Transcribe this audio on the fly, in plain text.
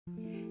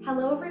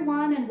Hello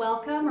everyone and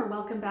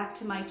welcome back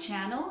to my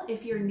channel.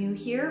 If you're new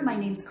here, my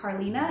name's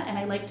Carlina and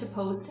I like to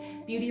post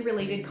beauty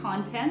related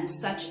content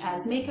such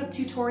as makeup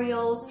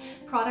tutorials,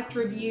 product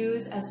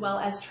reviews, as well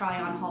as try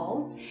on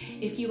hauls.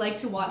 If you like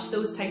to watch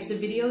those types of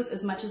videos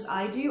as much as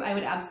I do, I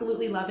would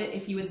absolutely love it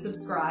if you would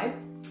subscribe.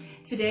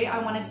 Today I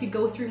wanted to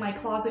go through my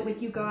closet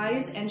with you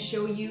guys and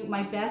show you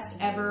my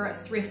best ever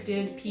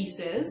thrifted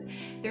pieces.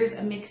 There's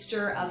a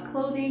mixture of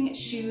clothing,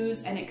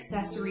 shoes, and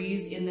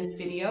accessories in this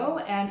video,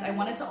 and I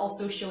wanted to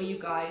also show you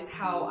guys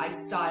how I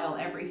style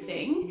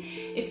everything.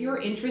 If you're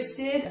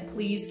interested,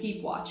 please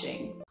keep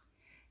watching.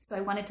 So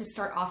I wanted to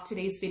start off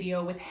today's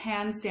video with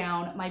hands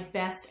down my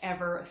best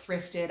ever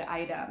thrifted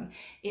item.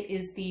 It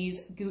is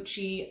these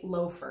Gucci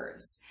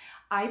loafers.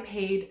 I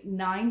paid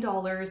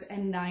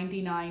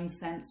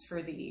 $9.99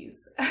 for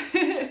these.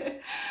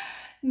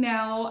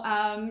 Now,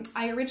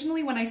 I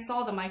originally, when I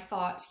saw them, I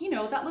thought, you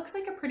know, that looks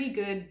like a pretty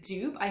good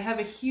dupe. I have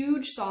a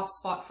huge soft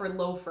spot for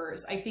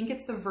loafers. I think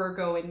it's the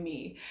Virgo in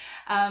me.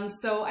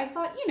 So I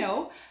thought, you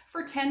know,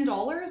 for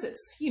 $10,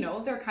 it's, you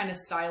know, they're kind of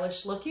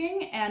stylish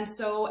looking. And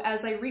so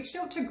as I reached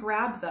out to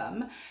grab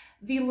them,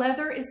 the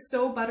leather is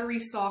so buttery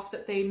soft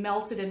that they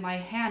melted in my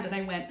hand and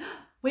I went,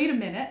 wait a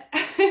minute.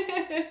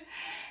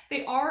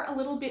 They are a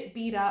little bit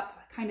beat up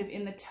kind of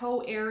in the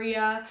toe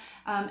area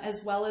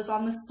as well as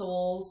on the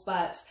soles,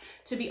 but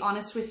to be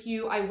honest with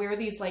you, I wear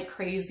these like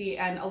crazy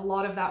and a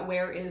lot of that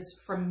wear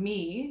is from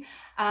me.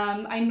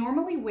 I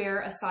normally wear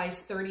a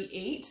size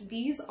 38.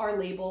 These are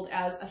labeled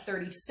as a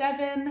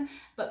 37,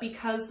 but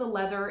because the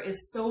leather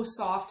is so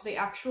soft, they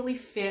actually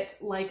fit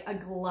like a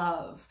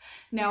glove.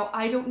 Now,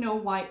 I don't know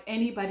why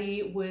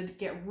anybody would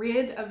get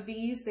rid of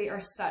these. They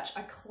are such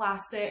a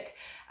classic,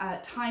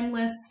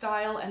 timeless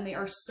style, and they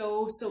are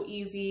so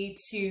easy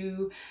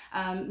to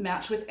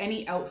match with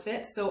any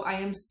outfit. So I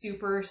am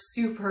super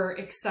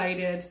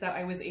excited that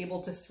I was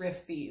able to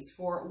thrift these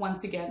for,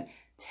 once again,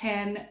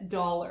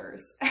 $10.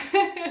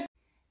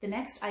 The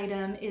next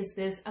item is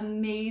this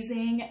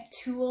amazing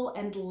tulle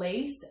and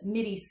lace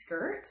midi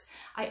skirt.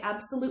 I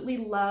absolutely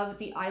love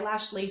the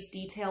eyelash lace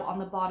detail on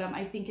the bottom.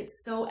 I think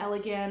it's so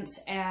elegant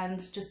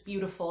and just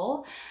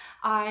beautiful.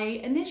 I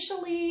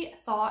initially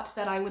thought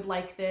that I would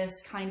like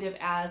this kind of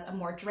as a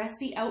more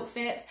dressy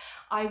outfit.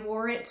 I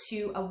wore it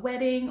to a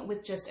wedding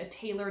with just a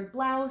tailored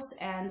blouse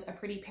and a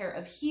pretty pair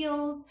of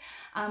heels,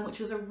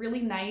 which was a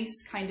really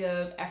nice kind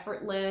of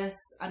effortless,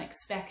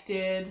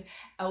 unexpected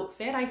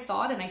outfit, I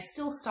thought, and I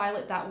still style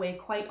it that way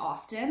quite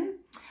often.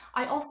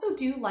 I also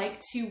do like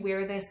to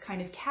wear this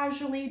kind of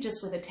casually,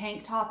 just with a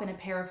tank top and a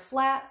pair of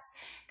flats,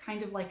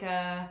 kind of like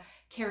a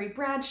Carrie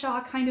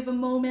Bradshaw kind of a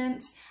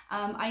moment.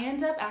 I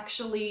end up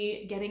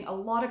actually getting a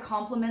lot of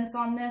compliments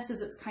on this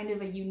as it's kind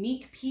of a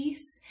unique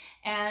piece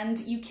and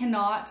you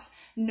cannot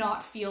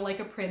not feel like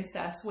a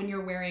princess when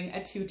you're wearing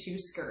a tutu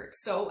skirt.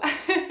 So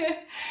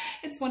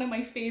it's one of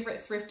my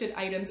favorite thrifted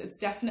items. It's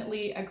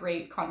definitely a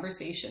great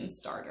conversation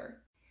starter.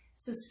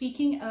 So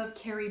speaking of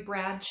Carrie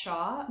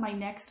Bradshaw, my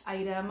next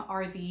item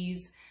are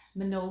these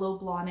Manolo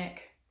Blahnik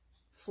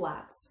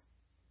flats.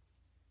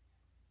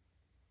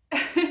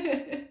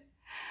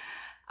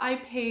 I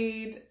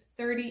paid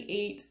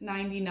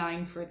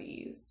 $38.99 for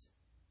these.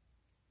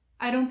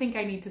 I don't think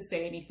I need to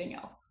say anything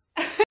else.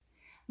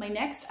 My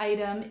next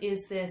item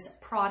is this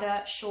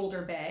Prada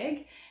shoulder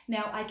bag.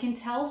 Now I can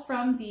tell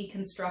from the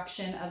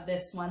construction of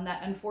this one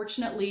that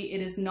unfortunately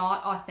it is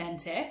not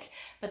authentic,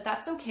 but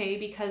that's okay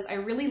because I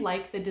really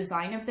like the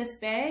design of this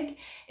bag.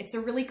 It's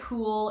a really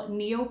cool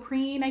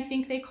neoprene, I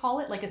think they call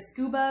it, like a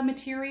scuba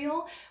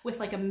material with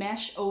like a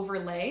mesh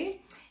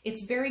overlay.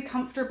 It's very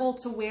comfortable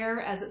to wear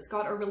as it's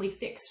got a really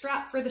thick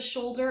strap for the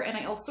shoulder, and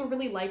I also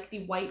really like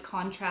the white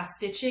contrast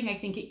stitching. I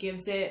think it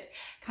gives it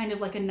kind of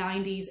like a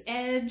 90s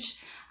edge.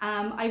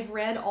 I've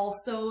read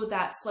also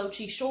that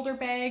slouchy shoulder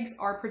bags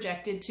are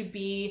projected to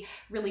be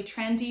really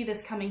trendy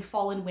this coming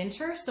fall and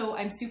winter, so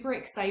I'm super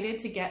excited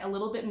to get a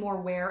little bit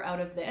more wear out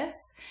of this.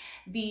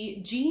 The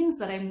jeans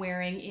that I'm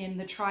wearing in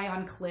the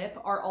try-on clip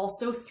are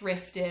also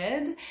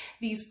thrifted.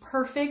 These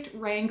perfect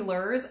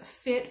Wranglers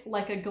fit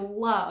like a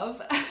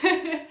glove.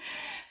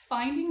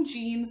 Finding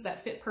jeans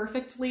that fit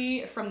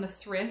perfectly from the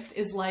thrift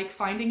is like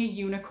finding a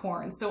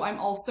unicorn. So I'm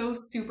also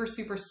super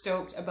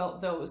stoked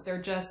about those.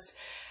 They're just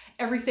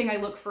everything I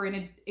look for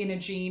in a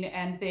jean,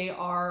 and they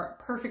are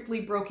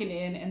perfectly broken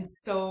in and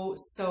so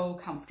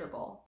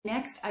comfortable.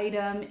 Next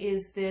item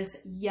is this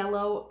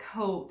yellow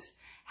coat.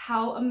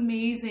 How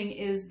amazing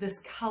is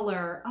this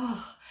color?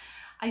 Oh,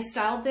 I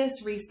styled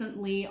this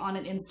recently on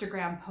an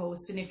Instagram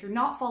post, and if you're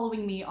not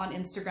following me on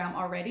Instagram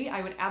already,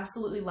 I would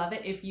absolutely love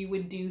it if you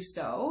would do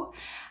so.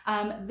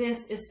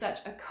 This is such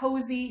a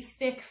cozy,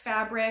 thick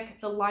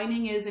fabric. The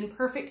lining is in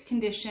perfect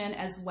condition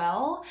as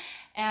well.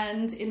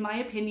 And in my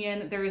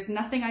opinion, there is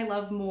nothing I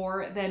love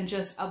more than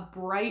just a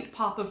bright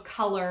pop of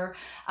color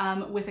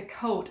with a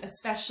coat,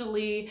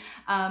 especially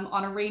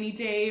on a rainy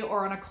day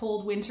or on a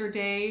cold winter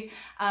day.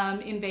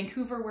 In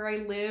Vancouver, where I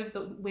live,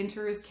 the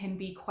winters can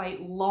be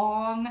quite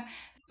long.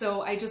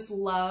 So I just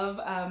love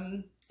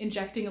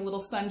injecting a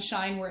little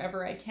sunshine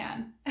wherever I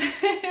can.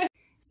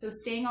 So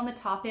staying on the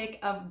topic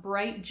of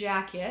bright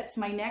jackets,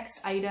 my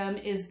next item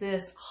is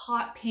this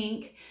hot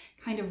pink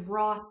kind of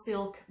raw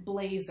silk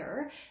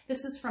blazer.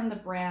 This is from the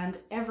brand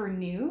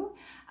Evernew.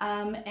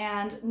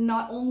 And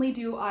not only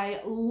do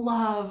I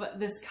love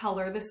this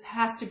color, this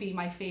has to be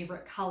my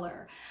favorite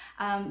color,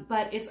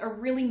 but it's a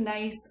really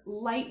nice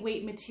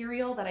lightweight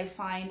material that I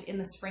find in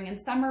the spring and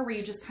summer where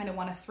you just kind of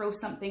want to throw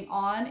something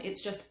on.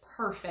 It's just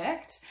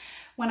perfect.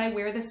 When I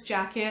wear this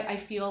jacket, I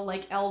feel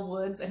like Elle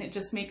Woods and it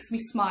just makes me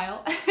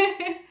smile.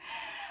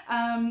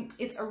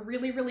 It's a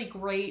really, really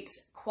great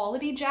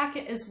quality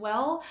jacket as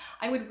well.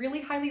 I would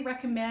really highly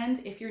recommend,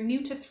 if you're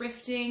new to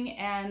thrifting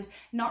and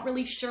not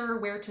really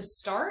sure where to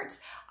start,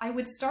 I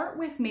would start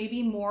with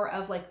maybe more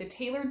of like the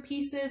tailored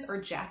pieces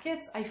or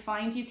jackets. I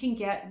find you can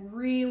get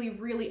really,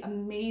 really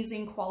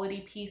amazing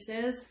quality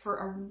pieces for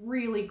a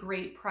really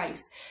great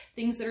price.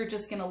 Things that are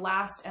just gonna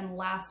last and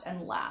last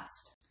and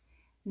last.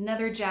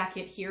 Another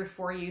jacket here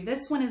for you.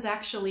 This one is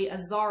actually a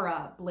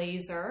Zara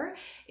blazer.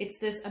 It's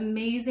this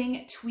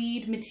amazing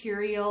tweed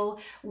material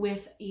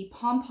with a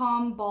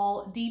pom-pom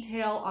ball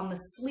detail on the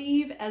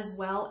sleeve, as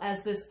well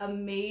as this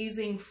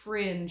amazing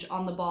fringe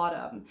on the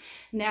bottom.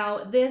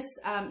 Now this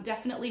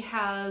definitely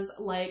has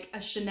like a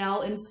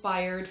Chanel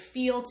inspired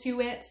feel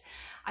to it.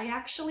 I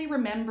actually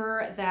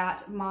remember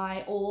that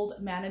my old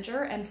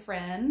manager and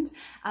friend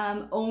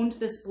owned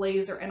this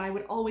blazer and I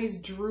would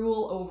always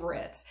drool over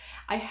it.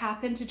 I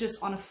happened to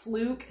just on a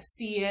fluke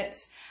see it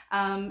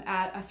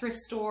at a thrift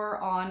store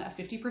on a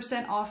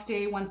 50% off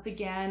day once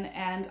again,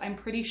 and I'm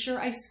pretty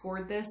sure I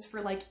scored this for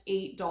like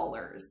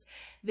 $8.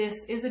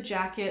 This is a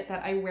jacket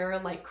that I wear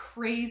like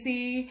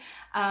crazy,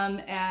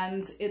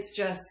 and it's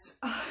just,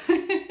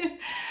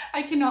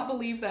 I cannot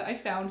believe that I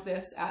found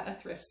this at a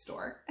thrift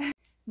store.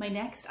 My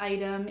next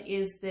item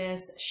is this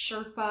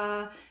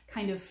Sherpa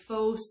kind of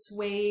faux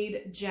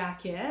suede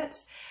jacket.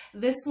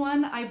 This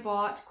one I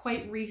bought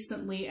quite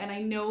recently, and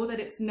I know that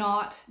it's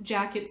not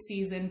jacket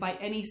season by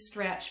any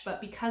stretch,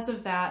 but because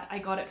of that, I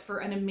got it for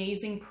an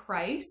amazing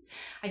price.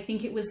 I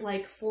think it was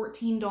like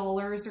 $14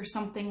 or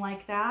something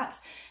like that.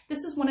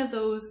 This is one of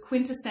those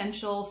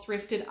quintessential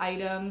thrifted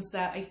items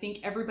that I think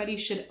everybody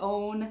should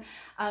own.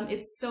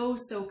 It's so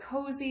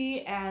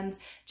cozy and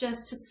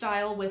just to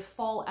style with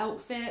fall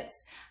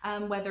outfits,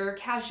 whether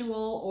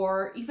casual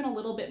or even a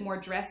little bit more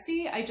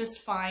dressy. I just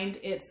find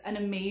it's an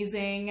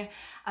amazing,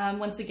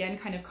 once again,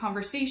 kind of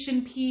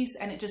conversation piece,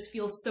 and it just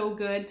feels so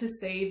good to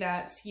say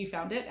that you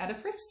found it at a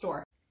thrift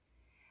store.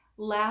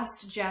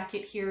 Last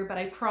jacket here, but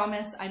I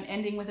promise I'm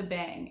ending with a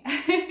bang.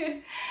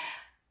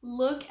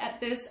 Look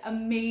at this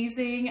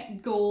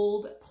amazing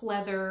gold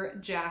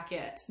pleather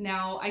jacket.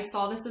 Now, I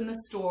saw this in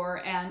the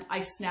store and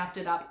I snapped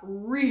it up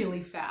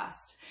really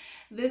fast.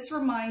 This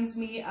reminds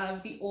me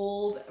of the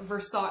old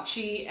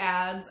Versace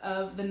ads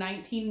of the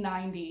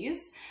 1990s.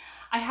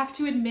 I have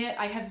to admit,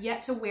 I have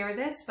yet to wear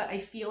this, but I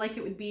feel like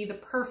it would be the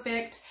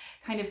perfect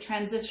kind of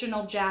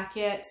transitional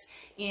jacket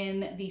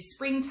in the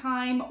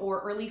springtime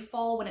or early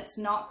fall when it's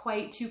not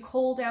quite too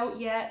cold out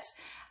yet.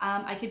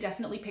 I could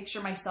definitely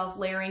picture myself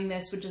layering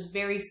this with just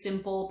very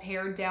simple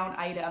pared down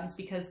items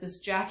because this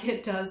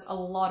jacket does a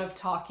lot of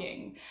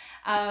talking.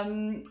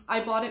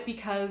 I bought it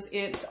because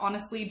it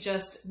honestly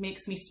just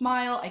makes me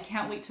smile. I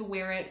can't wait to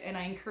wear it, and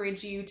I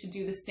encourage you to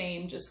do the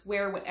same. Just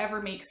wear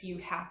whatever makes you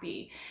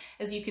happy.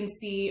 As you can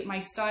see,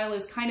 my style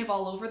is kind of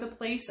all over the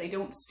place. I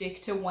don't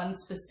stick to one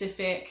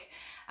specific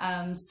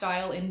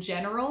style in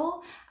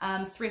general.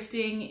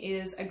 Thrifting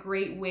is a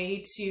great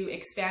way to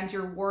expand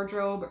your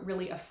wardrobe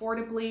really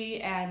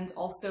affordably and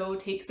also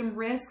take some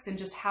risks and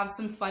just have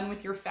some fun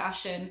with your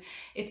fashion.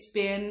 It's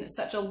been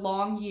such a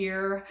long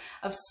year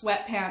of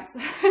sweatpants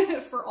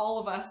for all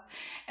of us,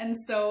 and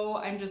so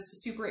I'm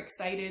just super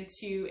excited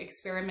to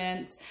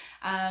experiment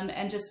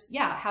and just,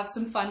 yeah, have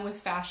some fun with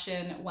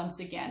fashion once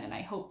again, and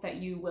I hope that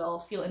you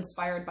will feel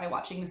inspired by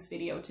watching this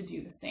video to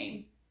do the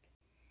same.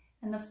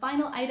 And the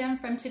final item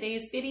from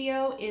today's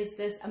video is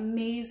this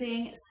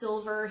amazing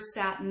silver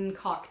satin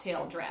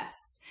cocktail dress.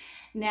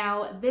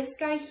 Now, this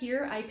guy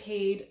here I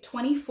paid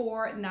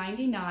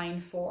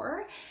 $24.99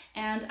 for,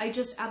 and I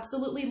just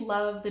absolutely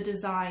love the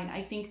design.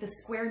 I think the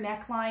square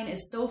neckline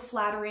is so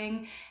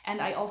flattering, and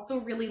I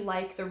also really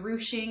like the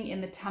ruching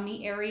in the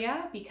tummy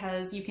area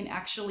because you can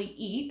actually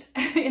eat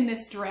in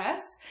this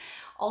dress.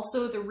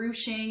 Also, the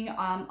ruching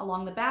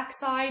along the back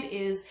side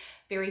is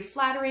very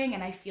flattering,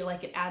 and I feel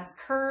like it adds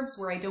curves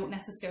where I don't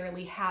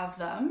necessarily have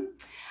them.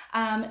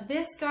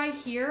 This guy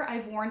here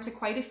I've worn to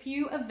quite a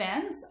few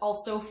events,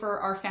 also for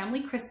our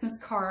family Christmas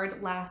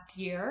card last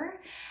year.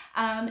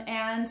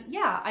 And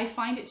yeah, I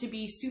find it to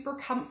be super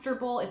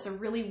comfortable. It's a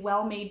really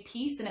well-made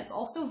piece, and it's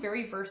also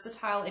very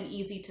versatile and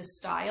easy to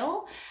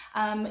style.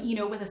 You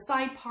know, with a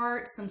side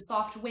part, some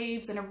soft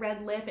waves, and a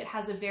red lip, it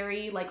has a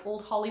very like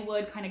old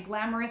Hollywood kind of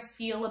glamorous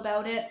feel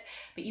about it,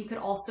 but you could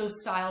also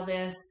style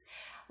this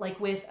like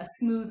with a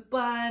smooth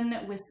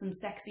bun, with some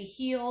sexy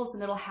heels,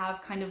 and it'll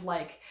have kind of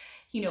like,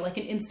 you know, like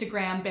an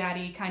Instagram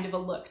baddie kind of a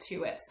look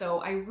to it. So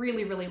I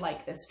really, really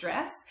like this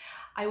dress.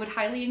 I would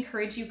highly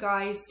encourage you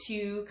guys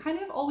to kind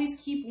of always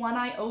keep one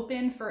eye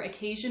open for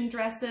occasion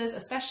dresses,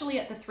 especially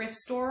at the thrift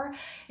store.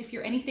 If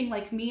you're anything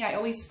like me, I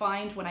always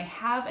find when I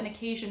have an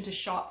occasion to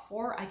shop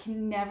for, I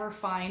can never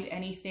find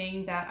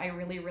anything that I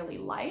really, really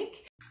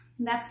like.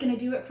 And that's going to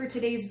do it for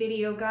today's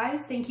video,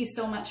 guys. Thank you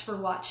so much for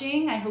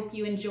watching. I hope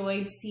you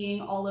enjoyed seeing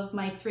all of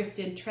my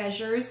thrifted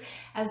treasures,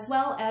 as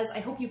well as I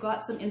hope you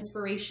got some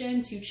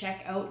inspiration to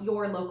check out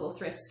your local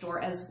thrift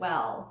store as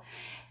well.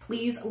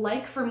 Please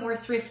like for more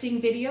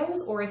thrifting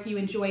videos, or if you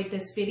enjoyed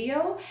this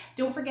video,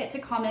 don't forget to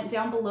comment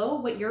down below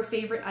what your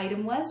favorite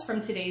item was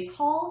from today's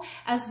haul,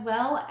 as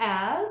well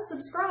as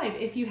subscribe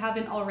if you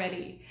haven't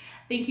already.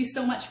 Thank you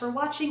so much for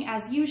watching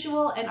as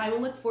usual, and I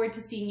will look forward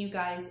to seeing you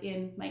guys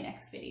in my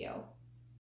next video.